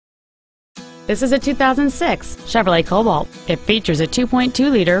This is a 2006 Chevrolet Cobalt. It features a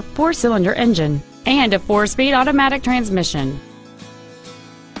 2.2-liter four-cylinder engine and a 4-speed automatic transmission.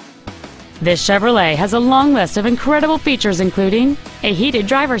 This Chevrolet has a long list of incredible features including a heated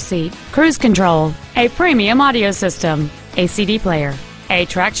driver's seat, cruise control, a premium audio system, a CD player, a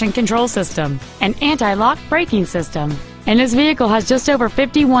traction control system, an anti-lock braking system, and this vehicle has just over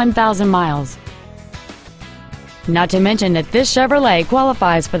 51,000 miles. Not to mention that this Chevrolet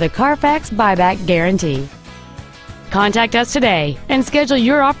qualifies for the Carfax buyback guarantee. Contact us today and schedule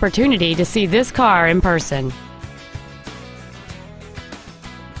your opportunity to see this car in person.